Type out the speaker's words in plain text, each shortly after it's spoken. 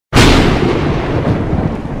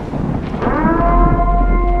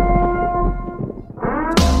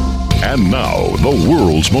the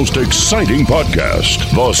world's most exciting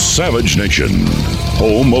podcast, The Savage Nation,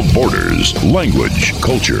 home of borders, language,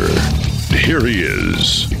 culture. Here he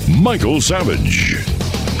is, Michael Savage.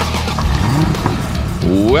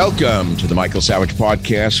 Welcome to the Michael Savage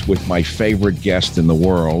Podcast with my favorite guest in the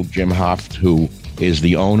world, Jim Hoft, who is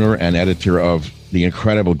the owner and editor of the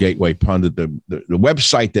incredible Gateway Pundit, the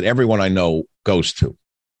website that everyone I know goes to.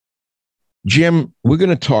 Jim, we're going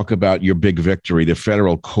to talk about your big victory, the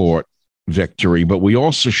federal court victory, but we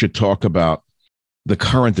also should talk about the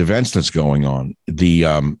current events that's going on.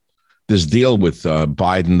 This deal with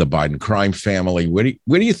Biden, the Biden crime family. Where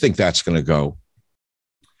do you think that's going to go?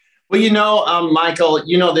 Well, Michael,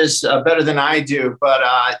 you know this better than I do,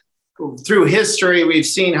 but through history, we've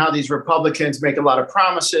seen how these Republicans make a lot of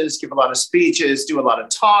promises, give a lot of speeches, do a lot of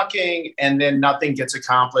talking, and then nothing gets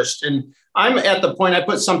accomplished. And I'm at the point, I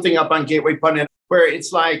put something up on Gateway Pundit where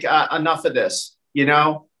it's like, enough of this, you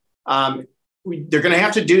know? They're going to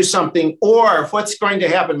have to do something, or what's going to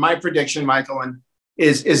happen, my prediction, Michael,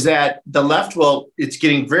 is that the left it's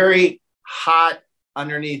getting very hot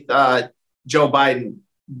underneath Joe Biden.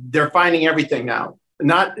 They're finding everything now.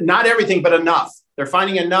 Not everything, but enough. They're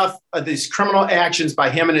finding enough of these criminal actions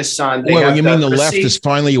by him and his son. Well, you mean the left is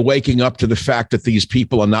finally waking up to the fact that these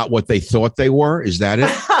people are not what they thought they were? Is that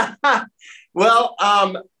it? Well,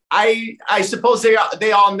 I suppose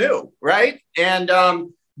they all knew, right? And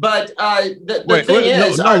but the thing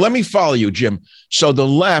is, let me follow you, Jim. So the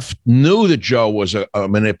left knew that Joe was a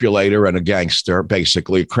manipulator and a gangster,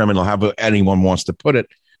 basically a criminal, however anyone wants to put it,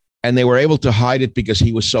 and they were able to hide it because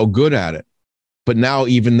he was so good at it. But now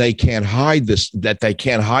even they can't hide this, that they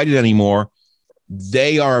can't hide it anymore.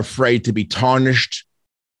 They are afraid to be tarnished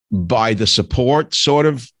by the support, sort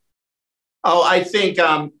of. Oh, I think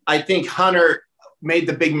Hunter made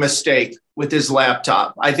the big mistake with his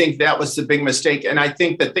laptop. I think that was the big mistake. And I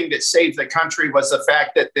think the thing that saved the country was the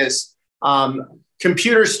fact that this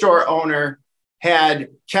computer store owner had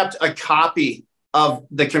kept a copy of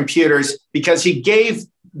the computers because he gave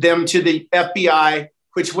them to the FBI,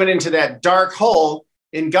 which went into that dark hole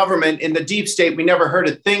in government, in the deep state. We never heard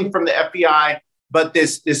a thing from the FBI, but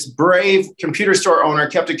this brave computer store owner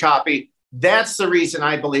kept a copy. That's the reason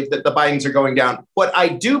I believe that the Bidens are going down. What I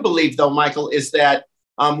do believe, though, Michael, is that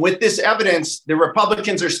with this evidence, the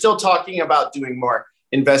Republicans are still talking about doing more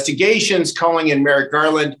investigations, calling in Merrick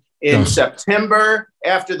Garland in September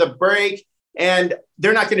after the break. And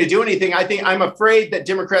they're not going to do anything. I'm afraid that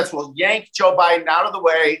Democrats will yank Joe Biden out of the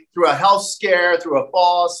way through a health scare, through a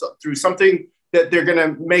fall, through something that they're going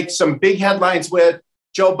to make some big headlines with.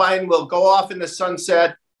 Joe Biden will go off in the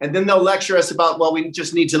sunset, and then they'll lecture us about, well, we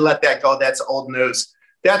just need to let that go. That's old news.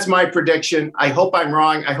 That's my prediction. I hope I'm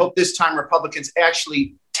wrong. I hope this time Republicans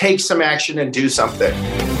actually take some action and do something.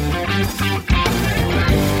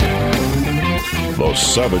 The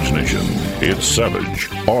Savage Nation. It's Savage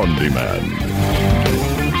on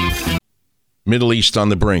demand. Middle East on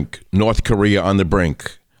the brink. North Korea on the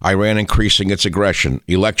brink. Iran increasing its aggression,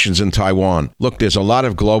 elections in Taiwan. Look, there's a lot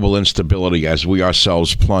of global instability as we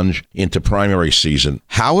ourselves plunge into primary season.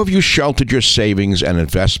 How have you sheltered your savings and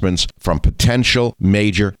investments from potential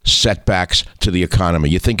major setbacks to the economy?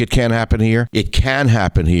 You think it can happen here? It can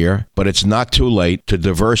happen here, but it's not too late to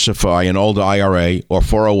diversify an old IRA or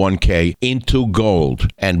 401k into gold.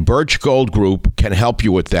 And Birch Gold Group can help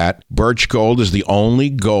you with that. Birch Gold is the only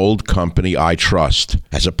gold company I trust.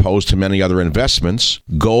 As opposed to many other investments,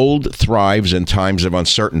 gold thrives in times of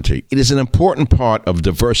uncertainty. It is an important part of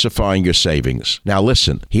diversifying your savings. Now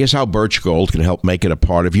listen, here's how Birch Gold can help make it a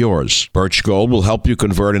part of yours. Birch Gold will help you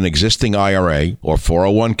convert an existing IRA or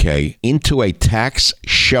 401k into a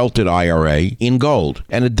tax-sheltered IRA in gold.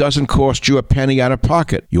 And it doesn't cost you a penny out of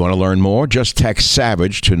pocket. You want to learn more? Just text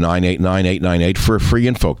SAVAGE to 989898 for a free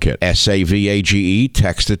info kit. SAVAGE,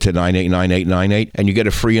 text it to 989898 and you get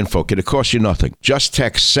a free info kit. It costs you nothing. Just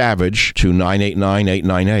text SAVAGE to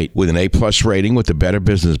 989898 with an A+ rating with the Better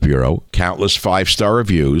Business Bureau, countless 5-star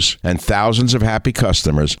reviews, and thousands of happy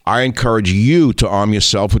customers. I encourage you to arm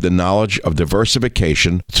yourself with the knowledge of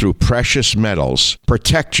diversification through precious metals.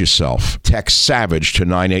 Protect yourself. Text SAVAGE to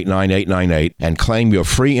 989898 and claim your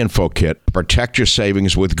free info kit. Protect your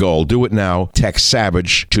savings with gold. Do it now. text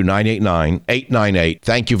SAVAGE to 989898.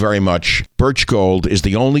 Thank you very much. Birch Gold is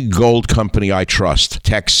the only gold company I trust.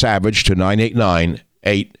 Text SAVAGE to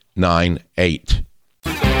 989898.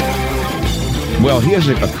 Well, here's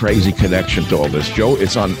a crazy connection to all this. Joe,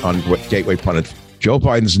 it's on Gateway Pundit. Joe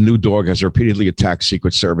Biden's new dog has repeatedly attacked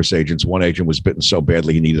Secret Service agents. One agent was bitten so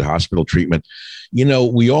badly he needed hospital treatment. You know,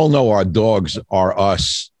 we all know our dogs are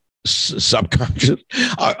us. subconscious,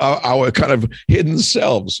 our kind of hidden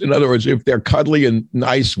selves. In other words, if they're cuddly and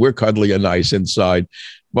nice, we're cuddly and nice inside.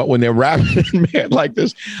 But when they're rabid and mad like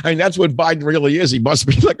this, I mean, that's what Biden really is. He must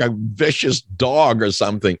be like a vicious dog or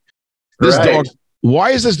something. This dog,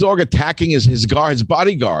 why is this dog attacking his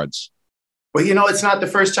bodyguards? Well, it's not the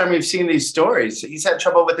first time we've seen these stories. He's had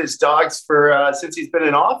trouble with his dogs since he's been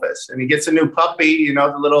in office. And he gets a new puppy,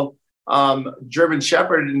 the little German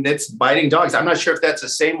Shepherd, and it's biting dogs. I'm not sure if that's the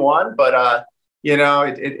same one, but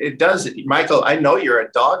it does. Michael, I know you're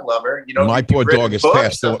a dog lover. My poor dog is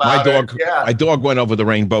passed. My dog went over the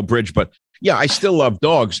Rainbow Bridge, but yeah, I still love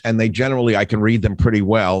dogs, and they generally, I can read them pretty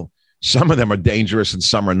well. Some of them are dangerous and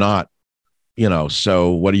some are not,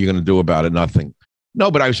 so what are you going to do about it? Nothing. No,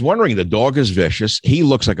 but I was wondering, the dog is vicious. He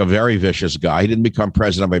looks like a very vicious guy. He didn't become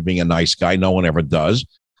president by being a nice guy. No one ever does.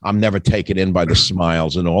 I'm never taken in by the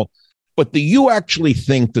smiles and all. But do you actually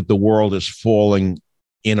think that the world is falling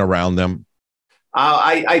in around them?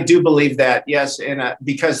 I do believe that, yes. And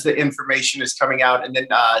because the information is coming out, and then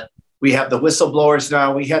we have the whistleblowers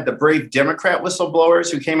now. We had the brave Democrat whistleblowers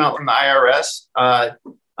who came out from the IRS.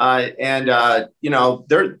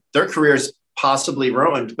 Their careers possibly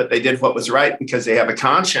ruined, but they did what was right because they have a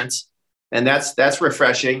conscience. And that's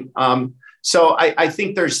refreshing. So I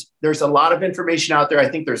think there's a lot of information out there. I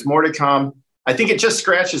think there's more to come. I think it just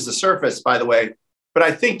scratches the surface, by the way. But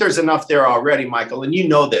I think there's enough there already, Michael. And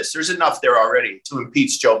this. There's enough there already to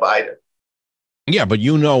impeach Joe Biden. Yeah, but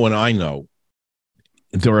and I know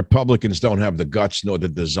the Republicans don't have the guts nor the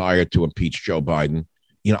desire to impeach Joe Biden.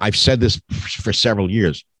 I've said this for several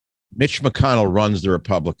years. Mitch McConnell runs the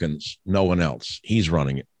Republicans. No one else. He's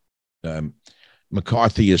running it.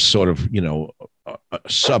 McCarthy is sort of, a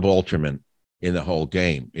subaltern in the whole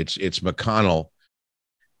game. It's McConnell.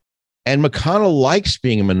 And McConnell likes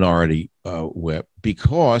being a minority whip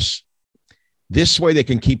because this way they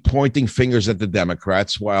can keep pointing fingers at the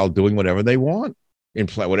Democrats while doing whatever they want in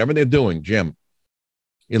play, whatever they're doing, Jim.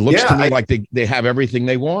 It looks to me like they have everything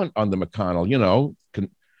they want under McConnell,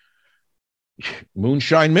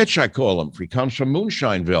 Moonshine Mitch, I call him. He comes from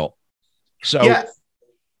Moonshineville. So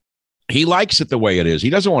he likes it the way it is. He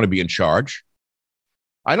doesn't want to be in charge.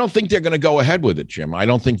 I don't think they're going to go ahead with it, Jim. I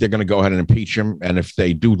don't think they're going to go ahead and impeach him. And if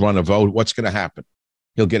they do run a vote, what's going to happen?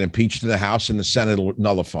 He'll get impeached in the House and the Senate will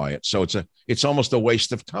nullify it. So it's almost a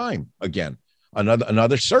waste of time. Again,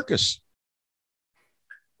 another circus.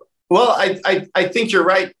 Well, I think you're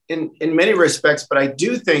right in many respects, but I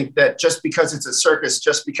do think that just because it's a circus,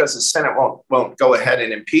 just because the Senate won't go ahead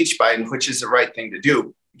and impeach Biden, which is the right thing to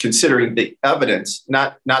do, considering the evidence,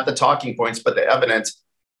 not the talking points, but the evidence.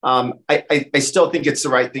 I still think it's the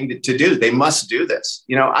right thing to do. They must do this.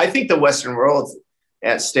 I think the Western world's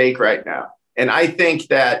at stake right now. And I think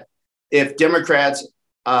that if Democrats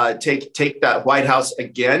take that White House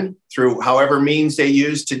again through however means they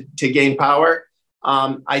use to gain power,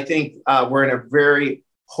 I think we're in a very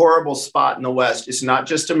horrible spot in the West. It's not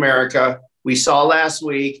just America. We saw last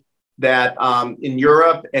week that in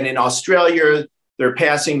Europe and in Australia, they're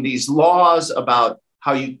passing these laws about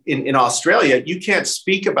how in Australia, you can't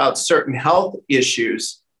speak about certain health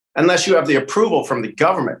issues unless you have the approval from the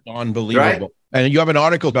government. Unbelievable. Right? And you have an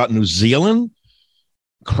article about New Zealand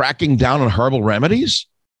cracking down on herbal remedies.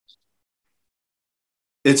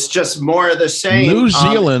 It's just more of the same. New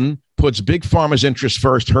Zealand puts big pharma's interests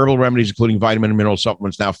first. Herbal remedies, including vitamin and mineral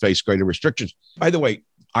supplements, now face greater restrictions. By the way,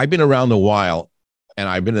 I've been around a while, and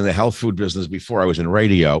I've been in the health food business before I was in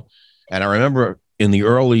radio. And I remember in the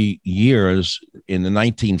early years, in the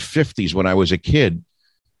 1950s, when I was a kid,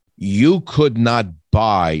 you could not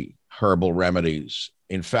buy herbal remedies.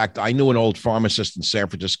 In fact, I knew an old pharmacist in San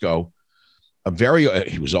Francisco,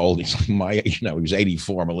 he was old, he's like my age, he was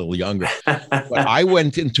 84, I'm a little younger. But I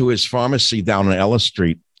went into his pharmacy down on Ellis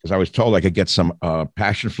Street because I was told I could get some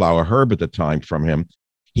passion flower herb at the time from him.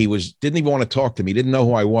 He didn't even want to talk to me. He didn't know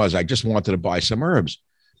who I was. I just wanted to buy some herbs.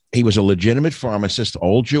 He was a legitimate pharmacist,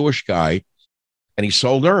 old Jewish guy, and he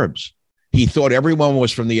sold herbs. He thought everyone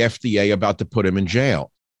was from the FDA about to put him in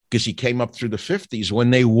jail because he came up through the 50s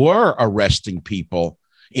when they were arresting people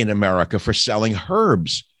in America for selling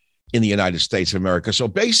herbs in the United States of America. So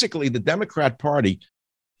basically, the Democrat Party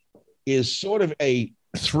is sort of a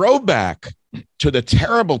throwback to the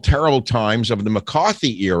terrible, terrible times of the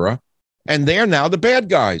McCarthy era, and they're now the bad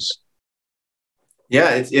guys.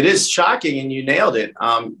 Yeah, it is shocking, and you nailed it.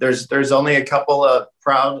 There's only a couple of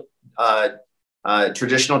proud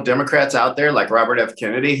traditional Democrats out there, like Robert F.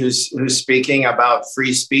 Kennedy, who's speaking about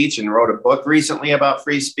free speech and wrote a book recently about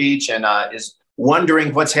free speech, and is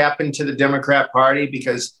wondering what's happened to the Democrat Party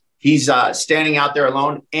because he's standing out there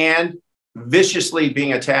alone. And viciously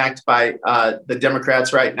being attacked by the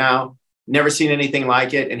Democrats right now. Never seen anything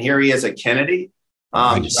like it. And here he is at Kennedy.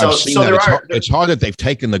 I've seen that. It's hard that they've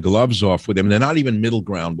taken the gloves off with him. They're not even middle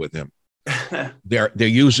ground with him. They're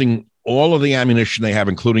using all of the ammunition they have,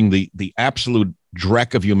 including the absolute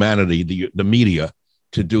dreck of humanity, the media,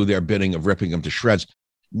 to do their bidding of ripping him to shreds.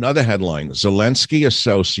 Another headline: Zelensky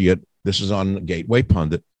associate. This is on Gateway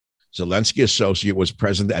Pundit. Zelensky associate was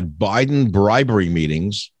present at Biden bribery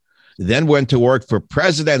meetings, then went to work for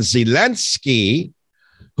President Zelensky,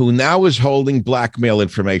 who now is holding blackmail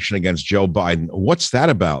information against Joe Biden. What's that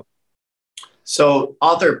about? So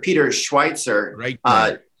author Peter Schweitzer,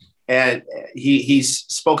 and he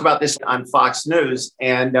spoke about this on Fox News,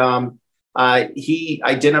 and he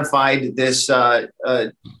identified this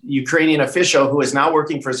Ukrainian official who is now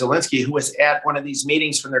working for Zelensky, who was at one of these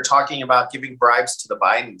meetings when they're talking about giving bribes to the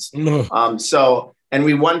Bidens. And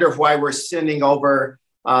we wonder why we're sending over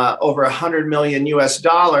 $100 million US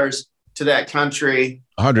to that country,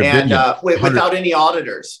 without any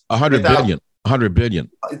auditors. $100 billion.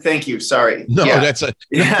 Thank you. Sorry. No, it's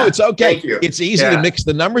okay. Thank you. It's easy to mix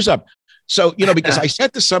the numbers up. So, because I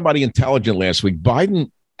said to somebody intelligent last week,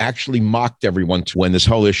 Biden actually mocked everyone when this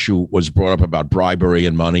whole issue was brought up about bribery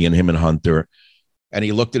and money and him and Hunter. And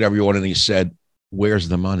he looked at everyone and he said, "Where's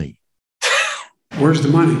the money? Where's the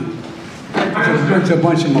money? It's a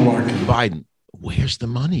bunch of malarkey." Biden, where's the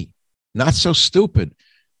money? Not so stupid.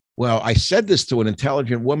 Well, I said this to an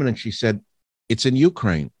intelligent woman and she said, "It's in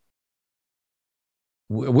Ukraine."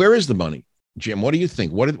 Where is the money? Jim, what do you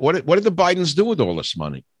think? What did the Bidens do with all this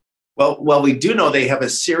money? Well, we do know they have a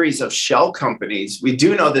series of shell companies. We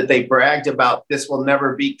do know that they bragged about this will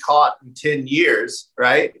never be caught in 10 years,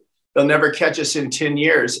 right? They'll never catch us in 10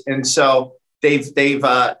 years. And so they've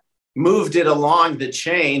moved it along the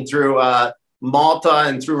chain through Malta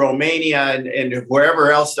and through Romania and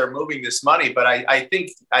wherever else they're moving this money. But I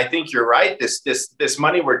think you're right. This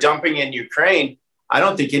money we're dumping in Ukraine, I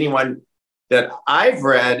don't think anyone that I've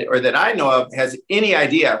read or that I know of has any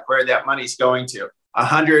idea where that money's going to.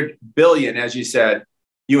 100 billion, as you said,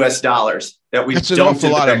 US dollars that we. That's an awful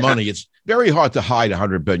lot of money. It's very hard to hide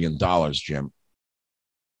 $100 billion, Jim.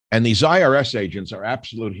 And these IRS agents are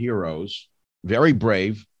absolute heroes, very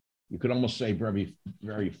brave. You could almost say very,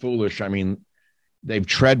 very foolish. I mean, they've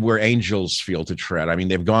tread where angels feel to tread. I mean,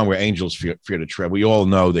 they've gone where angels fear to tread. We all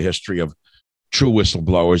know the history of true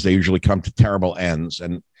whistleblowers. They usually come to terrible ends.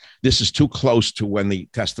 And this is too close to when the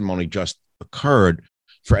testimony just occurred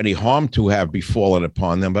for any harm to have befallen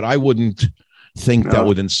upon them. But I wouldn't think that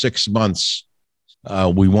within 6 months,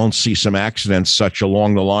 we won't see some accidents such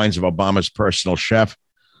along the lines of Obama's personal chef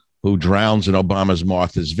who drowns in Obama's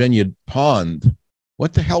Martha's Vineyard pond.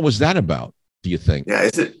 What the hell was that about, do you think? Yeah,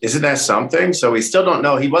 isn't that something? So we still don't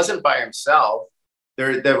know. He wasn't by himself.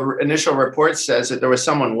 The initial report says that there was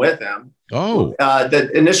someone with him. Oh. The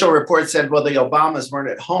initial report said, well, the Obamas weren't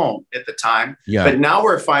at home at the time. Yeah. But now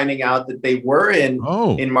we're finding out that they were in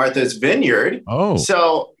Martha's Vineyard. Oh.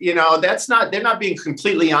 So, they're not being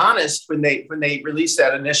completely honest when they released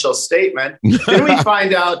that initial statement. Then we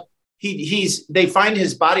find out they find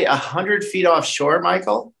his body 100 feet offshore,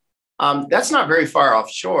 Michael. That's not very far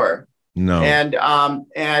offshore. No. And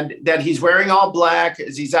that he's wearing all black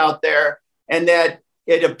as he's out there, and that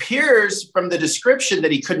it appears from the description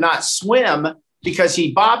that he could not swim because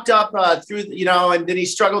he bopped up through, and then he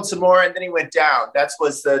struggled some more and then he went down. That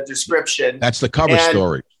was the description. That's the cover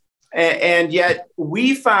story. And yet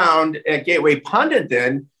we found at Gateway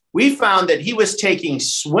Pundit we found that he was taking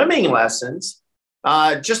swimming lessons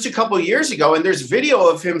just a couple of years ago, and there's video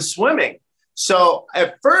of him swimming. So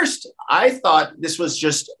at first I thought this was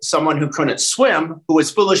just someone who couldn't swim, who was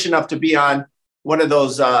foolish enough to be on one of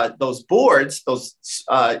those boards, those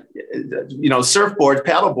surfboards,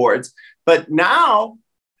 paddle boards. But now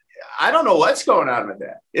I don't know what's going on with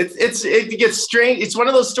that. It gets strange. It's one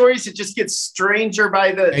of those stories that just gets stranger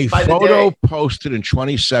by the day. A photo posted in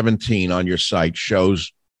 2017 on your site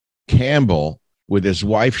shows Campbell with his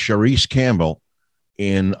wife Sharice Campbell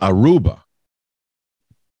in Aruba.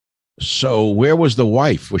 So where was the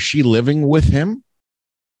wife? Was she living with him?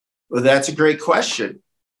 Well, that's a great question.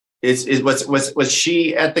 Was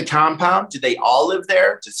she at the compound? Did they all live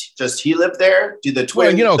there? Does he live there? Do the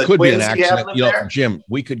twins? Well, it could be an accident. Jim,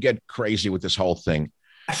 we could get crazy with this whole thing.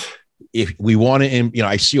 If we want to,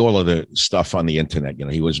 I see all of the stuff on the internet.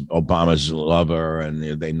 He was Obama's lover,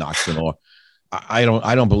 and they knocked him off. I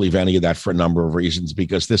don't believe any of that for a number of reasons,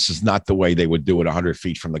 because this is not the way they would do it 100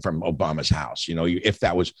 feet from Obama's house. If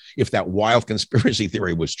that wild conspiracy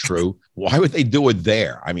theory was true, why would they do it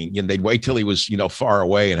there? I mean, they'd wait till he was, far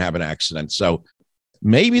away and have an accident. So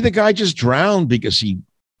maybe the guy just drowned because he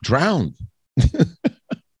drowned.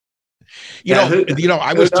 Yeah,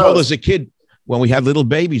 I was told as a kid when we had little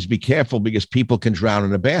babies, be careful because people can drown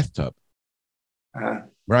in a bathtub.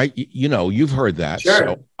 Right? You've heard that. Sure.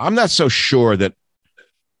 So I'm not so sure that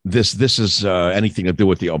this is anything to do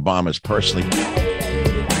with the Obamas personally.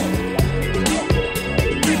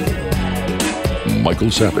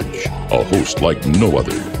 Michael Savage, a host like no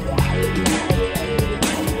other.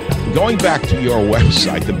 Going back to your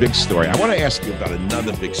website, the big story, I want to ask you about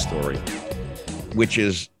another big story, which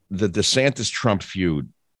is the DeSantis-Trump feud.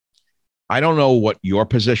 I don't know what your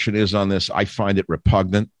position is on this. I find it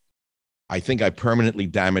repugnant. I think I permanently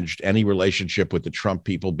damaged any relationship with the Trump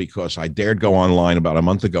people because I dared go online about a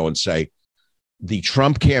month ago and say the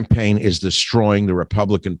Trump campaign is destroying the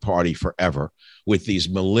Republican Party forever with these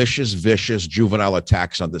malicious, vicious, juvenile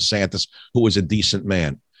attacks on DeSantis, who is a decent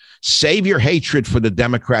man. Save your hatred for the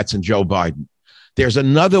Democrats and Joe Biden. There's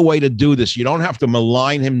another way to do this. You don't have to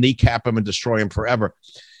malign him, kneecap him, and destroy him forever.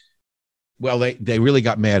 Well, they really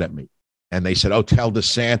got mad at me. And they said, tell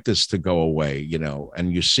DeSantis to go away,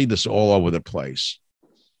 and you see this all over the place.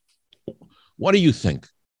 What do you think,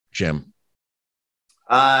 Jim?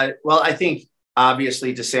 Well, I think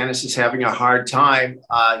obviously DeSantis is having a hard time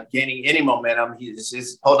gaining any momentum.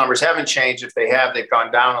 His poll numbers haven't changed. If they have, they've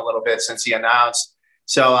gone down a little bit since he announced.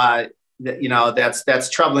 So, that's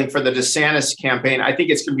troubling for the DeSantis campaign. I think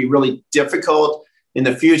it's going to be really difficult in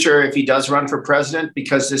the future if he does run for president,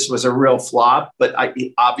 because this was a real flop. But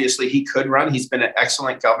obviously he could run. He's been an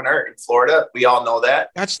excellent governor in Florida. We all know that.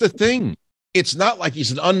 That's the thing. It's not like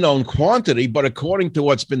he's an unknown quantity, but according to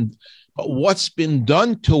what's been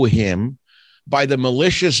done to him by the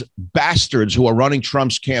malicious bastards who are running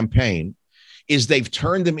Trump's campaign is they've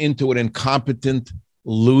turned him into an incompetent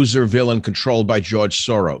loser villain controlled by George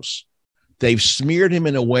Soros. They've smeared him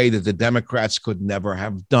in a way that the Democrats could never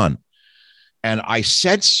have done. And I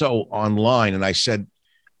said so online, and I said,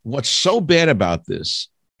 what's so bad about this?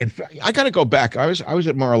 In fact, I got to go back. I was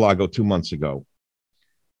at Mar-a-Lago 2 months ago,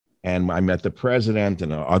 and I met the president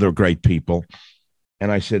and other great people.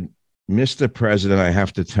 And I said, Mr. President, I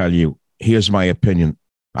have to tell you, here's my opinion.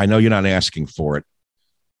 I know you're not asking for it.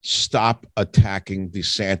 Stop attacking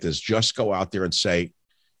DeSantis. Just go out there and say,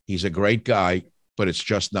 he's a great guy, but it's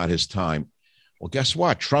just not his time. Well, guess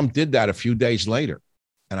what? Trump did that a few days later.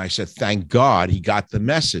 And I said, thank God he got the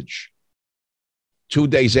message. 2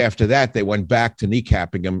 days after that, they went back to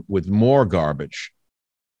kneecapping him with more garbage.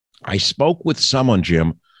 I spoke with someone,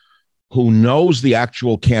 Jim, who knows the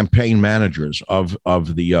actual campaign managers of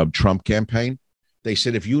the Trump campaign. They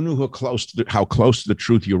said, if you knew how close to the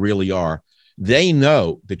truth you really are, they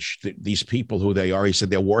know that these people who they are. He said,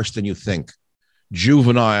 they're worse than you think.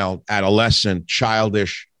 Juvenile, adolescent,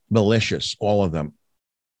 childish, malicious, all of them.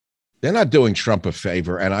 They're not doing Trump a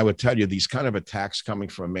favor. And I would tell you, these kind of attacks coming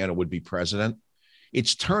from a man who would be president,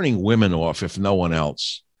 it's turning women off, if no one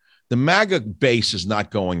else. The MAGA base is not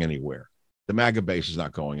going anywhere.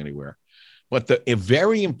 But a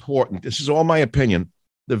very important, this is all my opinion,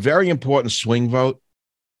 the very important swing vote,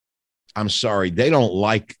 I'm sorry, they don't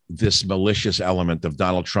like this malicious element of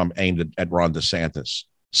Donald Trump aimed at Ron DeSantis.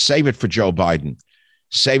 Save it for Joe Biden.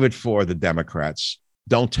 Save it for the Democrats.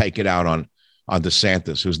 Don't take it out on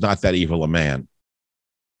DeSantis, who's not that evil a man.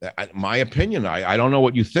 My opinion, I don't know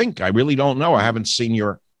what you think. I really don't know. I haven't seen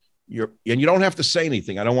your, and you don't have to say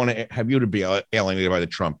anything. I don't want to have you to be alienated by the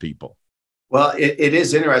Trump people. Well, it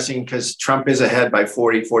is interesting because Trump is ahead by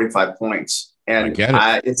 40, 45 points. And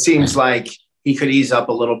it seems like he could ease up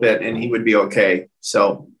a little bit and he would be okay.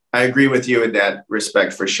 So I agree with you in that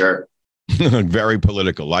respect for sure. Very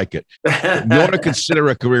political, like it. You ought to consider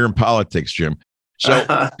a career in politics, Jim.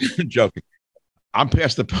 So, joking. I'm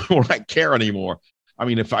past the point where I care anymore. I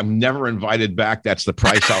mean, if I'm never invited back, that's the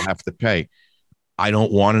price I'll have to pay. I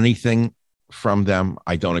don't want anything from them.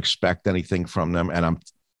 I don't expect anything from them. And I'm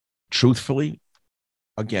truthfully,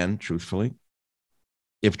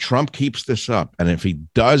 if Trump keeps this up and if he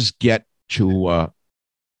does get to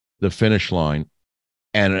the finish line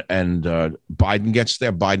and Biden gets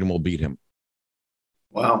there, Biden will beat him.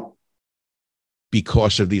 Wow.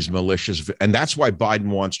 Because of these malicious, and that's why Biden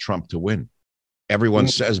wants Trump to win. Everyone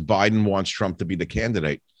says Biden wants Trump to be the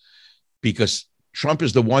candidate because Trump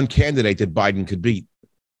is the one candidate that Biden could beat.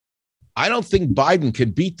 I don't think Biden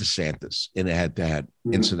could beat DeSantis in a head-to-head,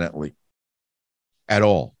 incidentally, at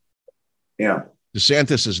all. Yeah.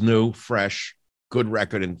 DeSantis is new, fresh, good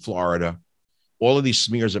record in Florida. All of these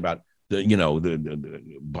smears about the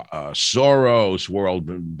Soros, World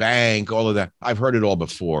Bank, all of that. I've heard it all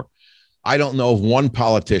before. I don't know of one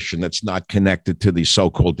politician that's not connected to the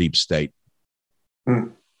so-called deep state.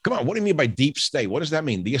 Come on, what do you mean by deep state? What does that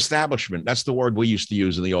mean? The establishment. That's the word we used to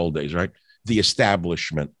use in the old days, right? The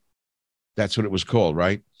establishment. That's what it was called,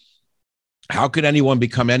 right? How could anyone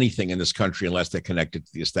become anything in this country unless they're connected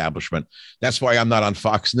to the establishment? That's why I'm not on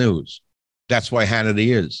Fox News. That's why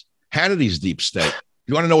Hannity is. Hannity's deep state.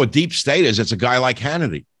 You want to know what deep state is? It's a guy like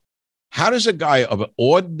Hannity. How does a guy of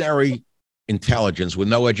ordinary intelligence with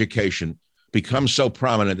no education become so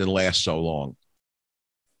prominent and last so long?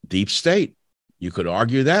 Deep state. You could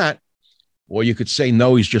argue that, or you could say,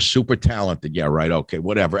 no, he's just super talented. Yeah, right. Okay,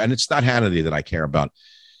 whatever. And it's not Hannity that I care about.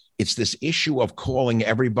 It's this issue of calling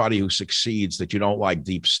everybody who succeeds that you don't like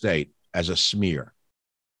deep state as a smear.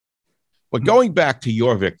 But going back to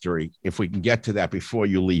your victory, if we can get to that before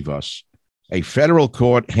you leave us, a federal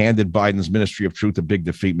court handed Biden's Ministry of Truth a big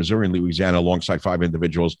defeat, Missouri and Louisiana, alongside 5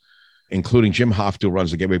 individuals, including Jim Hoft, who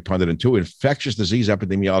runs the Gateway Pundit, and 2 infectious disease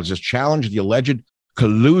epidemiologists, challenged the alleged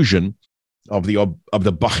collusion of the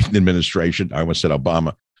Biden administration, I almost said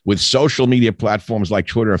Obama, with social media platforms like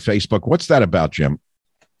Twitter and Facebook. What's that about, Jim?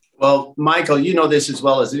 Well, Michael, you know this as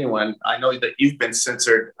well as anyone. I know that you've been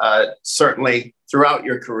censored, certainly throughout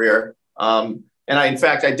your career. And in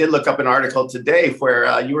fact, I did look up an article today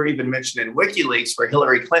where you were even mentioned in WikiLeaks, where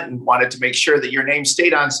Hillary Clinton wanted to make sure that your name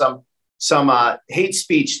stayed on some hate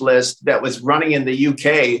speech list that was running in the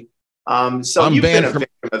UK. So you've been a victim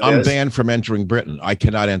of this. I'm banned from entering Britain. I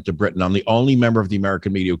cannot enter Britain. I'm the only member of the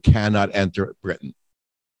American media who cannot enter Britain.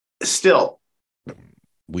 Still,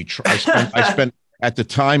 I spent at the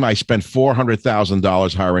time. I spent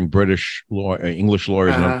 $400,000 hiring English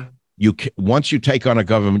lawyers. Once you take on a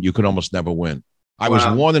government, you can almost never win. I was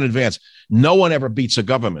warned in advance. No one ever beats a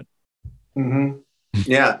government. Mm-hmm.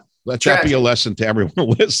 Yeah. Let that be a lesson to everyone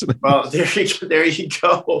listening. Well, there you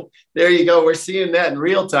go. There you go. We're seeing that in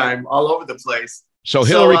real time all over the place. So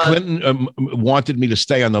Hillary Clinton wanted me to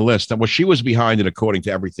stay on the list. And she was behind it, according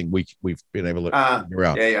to everything we've been able to figure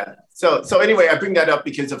out. Yeah. So anyway, I bring that up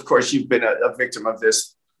because, of course, you've been a victim of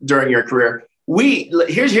this during your career.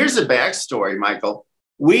 Here's the backstory, Michael.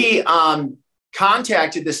 We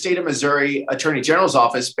contacted the state of Missouri Attorney General's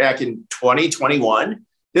office back in 2021.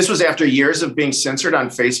 This was after years of being censored on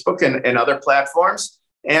Facebook and other platforms.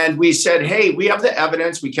 And we said, hey, we have the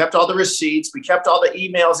evidence. We kept all the receipts. We kept all the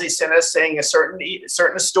emails they sent us saying a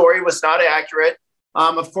certain story was not accurate.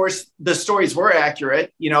 Of course, the stories were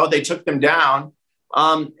accurate. They took them down.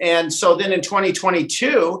 And so then in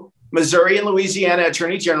 2022, Missouri and Louisiana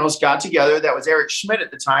attorney generals got together. That was Eric Schmidt at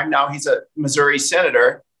the time. Now he's a Missouri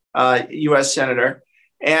senator, U.S. senator.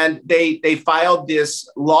 And they filed this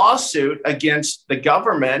lawsuit against the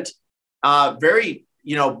government. Very,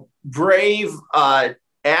 brave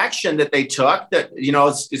action that they took. That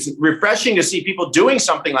it's refreshing to see people doing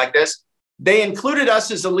something like this. They included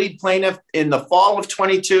us as a lead plaintiff in the fall of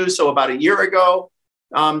 22, so about a year ago.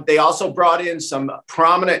 They also brought in some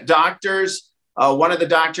prominent doctors. One of the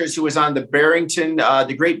doctors who was on the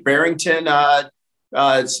Great Barrington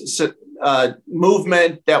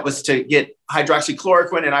movement that was to get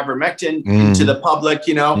hydroxychloroquine and ivermectin to the public,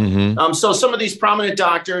 So some of these prominent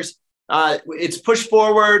doctors, it's pushed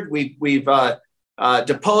forward. We've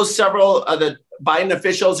deposed several of the Biden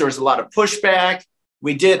officials. There was a lot of pushback.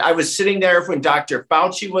 I was sitting there when Dr.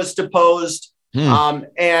 Fauci was deposed.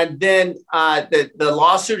 And then the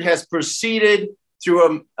lawsuit has proceeded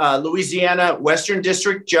through a Louisiana Western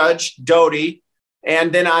District Judge, Doty.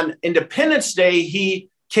 And then on Independence Day, he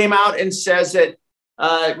came out and says that,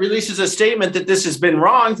 releases a statement that this has been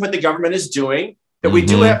wrong, what the government is doing, that we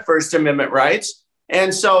do have First Amendment rights.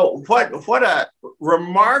 And so what a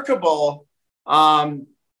remarkable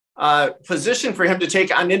position for him to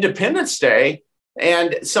take on Independence Day.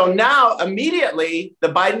 And so now immediately the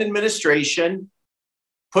Biden administration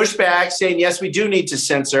pushed back saying, yes, we do need to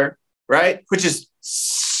censor, right? Which is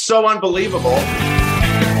so unbelievable.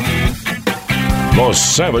 The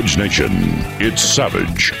Savage Nation. It's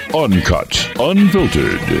savage, uncut,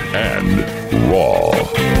 unfiltered, and raw.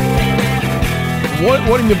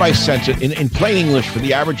 What do you mean by censor? In plain English, for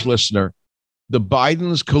the average listener, the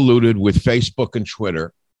Bidens colluded with Facebook and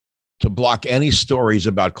Twitter to block any stories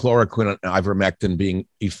about chloroquine and ivermectin being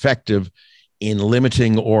effective in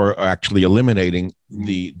limiting or actually eliminating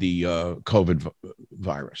the COVID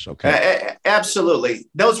virus. Okay. Absolutely.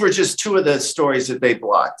 Those were just two of the stories that they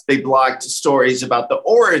blocked. They blocked stories about the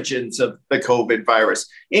origins of the COVID virus,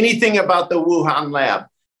 anything about the Wuhan lab.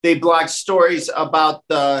 They blocked stories about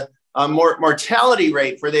the mortality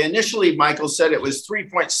rate where they initially, Michael said it was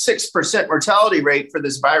 3.6% mortality rate for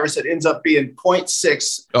this virus. It ends up being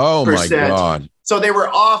 0.6%. Oh, my God. So they were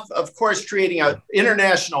off, of course, creating an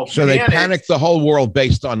international So panic. they panicked the whole world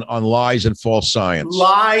based on lies and false science.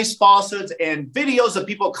 Lies, falsehoods, and videos of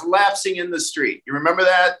people collapsing in the street. You remember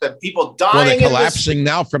that? The people dying. Well, they're collapsing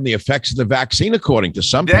now from the effects of the vaccine, according to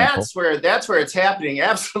some people. That's where it's happening.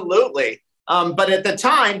 Absolutely. But at the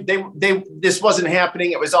time, this wasn't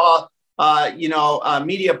happening. It was all,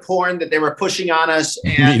 media porn that they were pushing on us,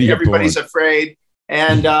 and everybody's afraid.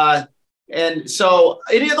 And so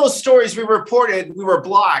any of those stories we reported, we were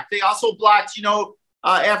blocked. They also blocked,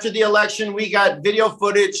 after the election, we got video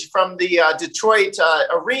footage from the Detroit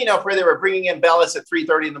arena where they were bringing in ballots at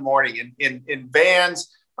 3:30 in the morning in vans,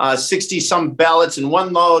 60 some ballots in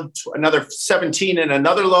one load, another 17 in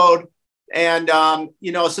another load. And,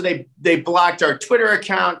 so they blocked our Twitter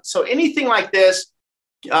account. So anything like this,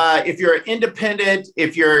 if you're independent,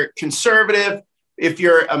 if you're conservative, if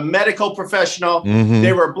you're a medical professional,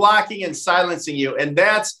 they were blocking and silencing you. And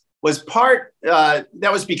that was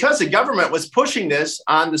because the government was pushing this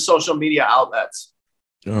on the social media outlets.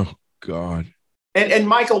 Oh, God. And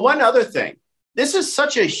Michael, one other thing, this is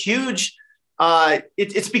such a huge,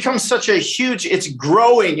 it's become such a huge, it's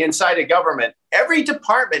growing inside of government. Every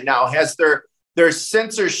department now has their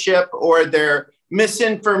censorship or their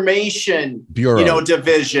misinformation bureau,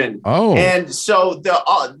 division. Oh, and so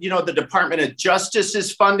the Department of Justice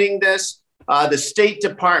is funding this. The State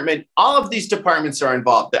Department, all of these departments are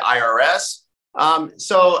involved. The IRS.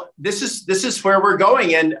 So this is where we're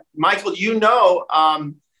going. And Michael,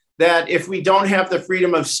 that if we don't have the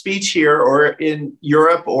freedom of speech here, or in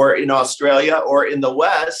Europe, or in Australia, or in the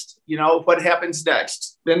West, what happens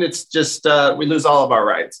next? Then it's just we lose all of our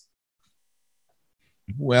rights.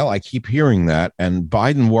 Well, I keep hearing that, and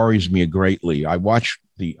Biden worries me greatly. I watch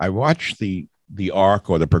the arc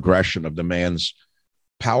or the progression of the man's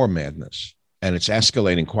power madness, and it's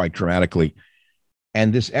escalating quite dramatically.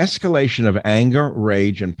 And this escalation of anger,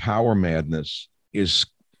 rage, and power madness is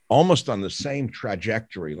almost on the same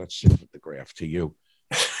trajectory. Let's see the graph to you.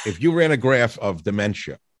 If you ran a graph of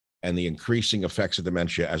dementia and the increasing effects of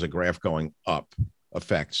dementia as a graph going up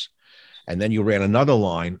effects, and then you ran another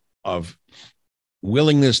line of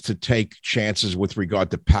willingness to take chances with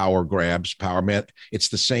regard to power grabs, it's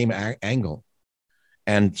the same angle.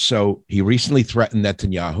 And so he recently threatened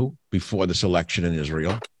Netanyahu before this election in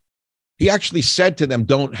Israel. He actually said to them,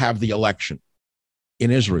 don't have the election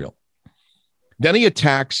in Israel. Then he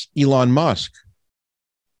attacks Elon Musk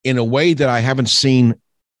in a way that I haven't seen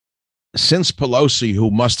since Pelosi,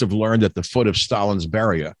 who must have learned at the foot of Stalin's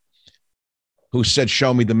Beria, who said,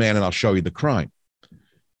 show me the man and I'll show you the crime.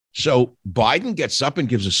 So Biden gets up and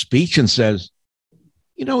gives a speech and says,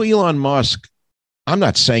 Elon Musk, I'm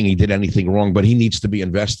not saying he did anything wrong, but he needs to be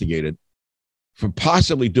investigated for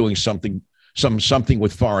possibly doing something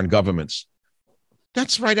with foreign governments.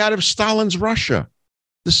 That's right out of Stalin's Russia,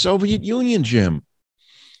 the Soviet Union, Jim.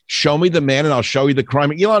 Show me the man and I'll show you the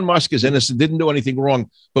crime. Elon Musk is innocent, didn't do anything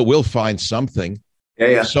wrong, but we'll find something.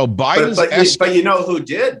 Yeah. So Biden's but who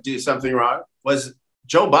did do something wrong was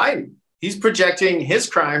Joe Biden. He's projecting his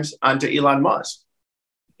crimes onto Elon Musk.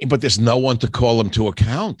 But there's no one to call him to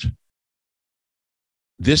account.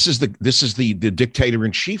 This is the dictator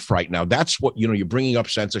in chief right now. That's what, you're bringing up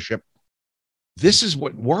censorship. This is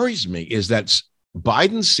what worries me, is that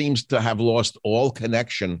Biden seems to have lost all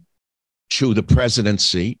connection to the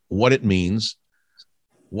presidency, what it means,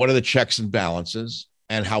 what are the checks and balances,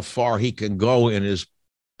 and how far he can go in his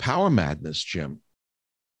power madness, Jim.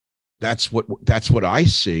 That's what I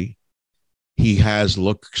see. He has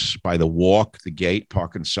looks by the walk, the gait,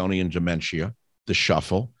 Parkinsonian dementia, the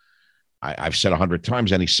shuffle. I've said 100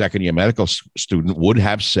 times, any second-year medical student would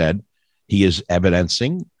have said he is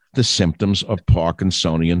evidencing the symptoms of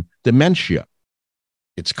Parkinsonian dementia.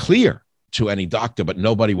 It's clear to any doctor, but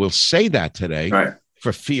nobody will say that today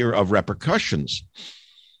for fear of repercussions.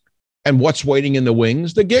 And what's waiting in the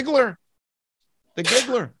wings? The giggler.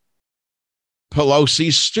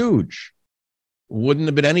 Pelosi's stooge. Wouldn't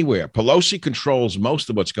have been anywhere. Pelosi controls most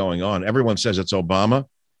of what's going on. Everyone says it's Obama.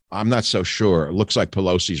 I'm not so sure. It looks like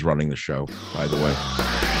Pelosi's running the show, by the way.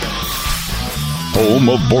 Home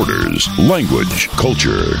of borders, language,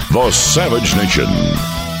 culture, the Savage Nation.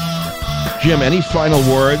 Jim, any final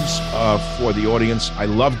words for the audience? I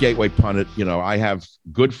love Gateway Pundit. I have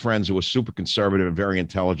good friends who are super conservative and very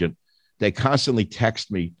intelligent. They constantly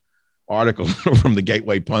text me articles from the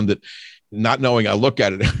Gateway Pundit, not knowing I look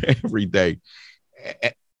at it every day.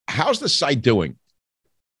 How's the site doing?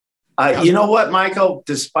 You know what, Michael?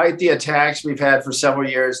 Despite the attacks we've had for several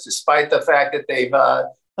years, despite the fact that they've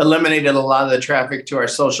eliminated a lot of the traffic to our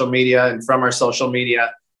social media and from our social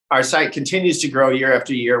media. Our site continues to grow year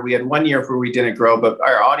after year. We had 1 year where we didn't grow, but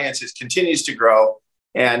our audience continues to grow.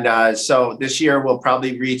 And so this year we'll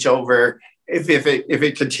probably reach over, if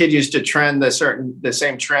it continues to trend the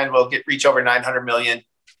same trend, we'll reach over 900 million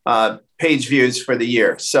page views for the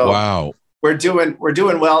year. So wow, we're doing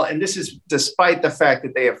well. And this is despite the fact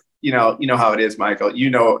that they have, you know how it is, Michael,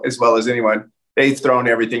 as well as anyone, they've thrown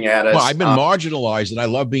everything at us. Well, I've been marginalized, and I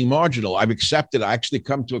love being marginal. I've accepted. I actually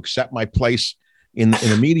come to accept my place in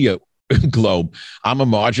the media globe. I'm a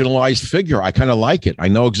marginalized figure. I kind of like it. I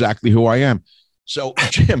know exactly who I am. So,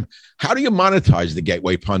 Jim, how do you monetize the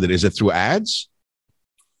Gateway Pundit? Is it through ads?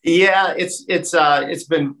 Yeah, it's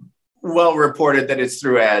been well reported that it's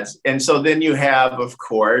through ads. And so then you have, of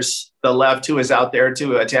course, the left who is out there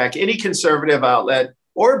to attack any conservative outlet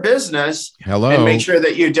or business. Hello. And make sure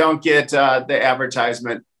that you don't get the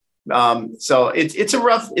advertisement. So it's a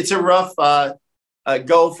rough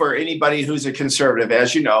go for anybody who's a conservative,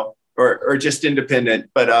 as you know, or just independent.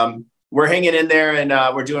 But we're hanging in there, and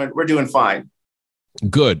we're doing fine.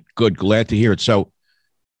 Good. Glad to hear it. So,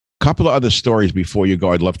 a couple of other stories before you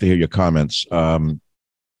go. I'd love to hear your comments.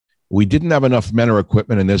 We didn't have enough men or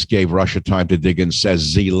equipment, and this gave Russia time to dig in,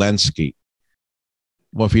 says Zelensky.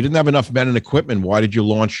 Well, if you didn't have enough men and equipment, why did you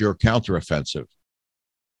launch your counteroffensive?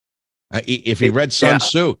 If you read Sun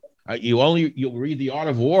Tzu, you'll read The Art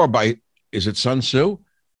of War by, is it Sun Tzu?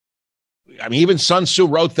 I mean, even Sun Tzu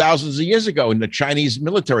wrote thousands of years ago in the Chinese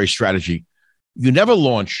military strategy. You never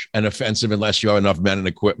launch an offensive unless you have enough men and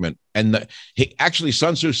equipment. And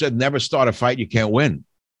Sun Tzu said, never start a fight you can't win.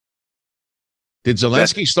 Did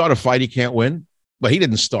Zelensky start a fight he can't win? Well, he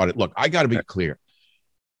didn't start it. Look, I got to be clear.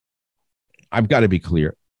 I've got to be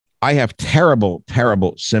clear. I have terrible,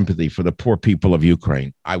 terrible sympathy for the poor people of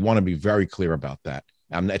Ukraine. I want to be very clear about that.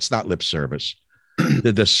 It's not lip service.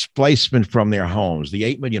 The displacement from their homes, the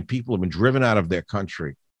 8 million people have been driven out of their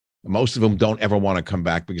country. Most of them don't ever want to come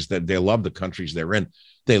back because they love the countries they're in.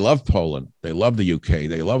 They love Poland. They love the UK.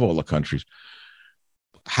 They love all the countries.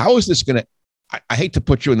 How is this going to, I hate to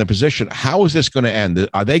put you in the position, how is this going to end?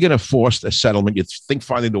 Are they going to force a settlement? You think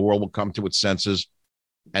finally the world will come to its senses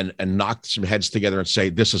and knock some heads together and say,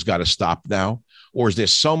 this has got to stop now? Or is there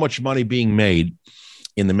so much money being made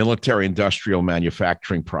in the military industrial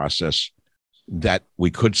manufacturing process that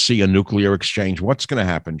we could see a nuclear exchange? What's going to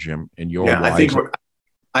happen, Jim, in your life?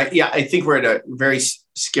 I think we're at a very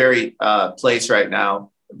scary place right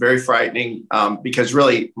now, very frightening, because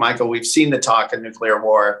really, Michael, we've seen the talk of nuclear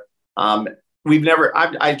war. I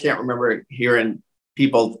can't remember hearing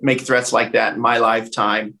people make threats like that in my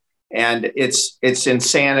lifetime. And it's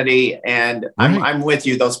insanity. And I'm with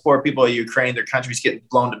you. Those poor people in Ukraine, their country's getting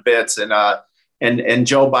blown to bits. And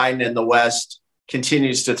Joe Biden in the West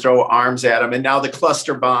continues to throw arms at them. And now the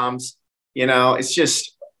cluster bombs, it's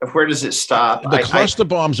just, where does it stop? The cluster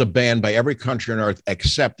bombs are banned by every country on earth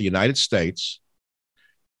except the United States,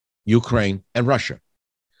 Ukraine, and Russia.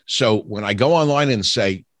 So when I go online and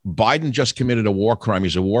say Biden just committed a war crime,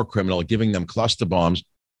 he's a war criminal, giving them cluster bombs,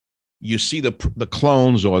 you see the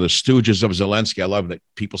clones or the stooges of Zelensky. I love that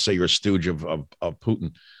people say you're a stooge of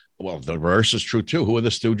Putin. Well, the reverse is true too. Who are the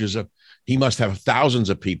stooges of? He must have thousands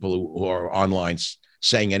of people who are online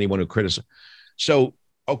saying anyone who criticizes. So,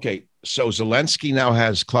 okay. So Zelensky now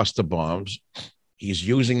has cluster bombs. He's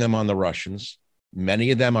using them on the Russians. Many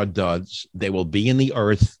of them are duds. They will be in the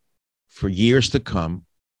earth for years to come.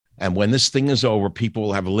 And when this thing is over, people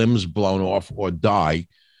will have limbs blown off or die.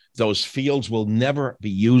 Those fields will never be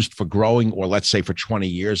used for growing, or let's say for 20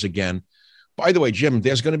 years again. By the way, Jim,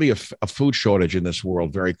 there's going to be a food shortage in this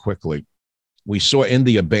world very quickly. We saw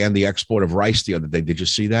India ban the export of rice the other day. Did you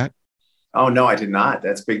see that? Oh, no, I did not.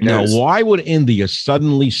 That's big news. Now, why would India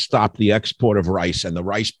suddenly stop the export of rice, and the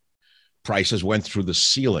rice prices went through the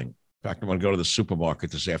ceiling? In fact, I'm going to go to the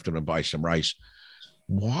supermarket this afternoon and buy some rice.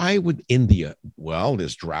 Why would India? Well,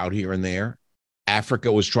 there's drought here and there.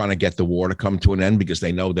 Africa was trying to get the war to come to an end because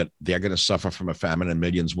they know that they're going to suffer from a famine and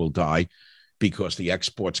millions will die because the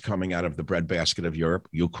exports coming out of the breadbasket of Europe,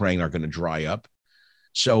 Ukraine, are going to dry up.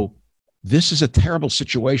 So this is a terrible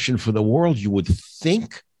situation for the world. You would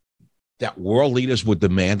think that world leaders would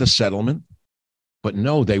demand a settlement, but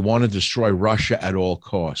no, they want to destroy Russia at all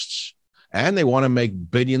costs. And they want to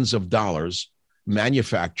make billions of dollars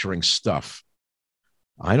manufacturing stuff.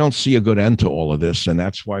 I don't see a good end to all of this, and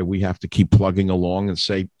that's why we have to keep plugging along and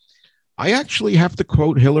say, I actually have to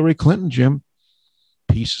quote Hillary Clinton, Jim,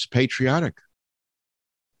 peace is patriotic.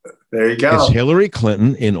 There you go. It's Hillary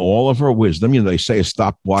Clinton, in all of her wisdom, they say a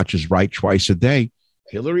stopwatch is right twice a day.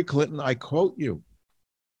 Hillary Clinton, I quote you,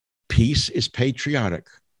 peace is patriotic.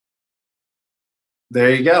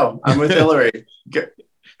 There you go. I'm with Hillary.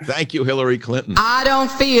 Thank you, Hillary Clinton. I don't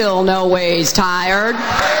feel no ways tired.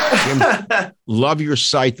 Jim, love your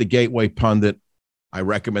site, The Gateway Pundit. I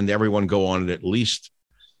recommend everyone go on it at least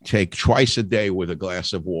take twice a day with a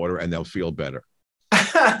glass of water, and they'll feel better.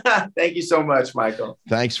 Thank you so much, Michael.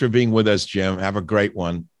 Thanks for being with us, Jim. Have a great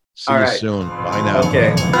one. See you soon. Bye now.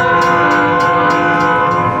 Okay.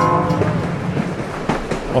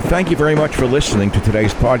 Well, thank you very much for listening to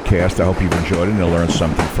today's podcast. I hope you've enjoyed it and learned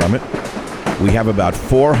something from it. We have about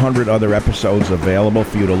 400 other episodes available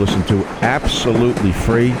for you to listen to absolutely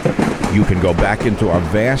free. You can go back into our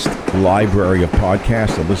vast library of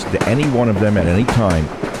podcasts and listen to any one of them at any time.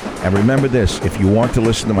 And remember this, if you want to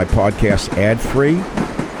listen to my podcast ad-free,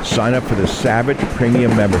 sign up for the Savage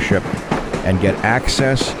Premium membership and get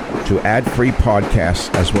access to ad-free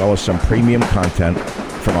podcasts as well as some premium content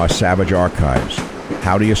from our Savage archives.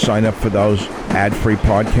 How do you sign up for those ad-free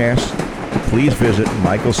podcasts? Please visit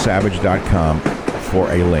michaelsavage.com for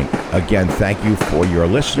a link. Again, thank you for your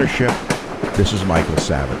listenership. This is Michael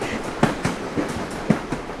Savage.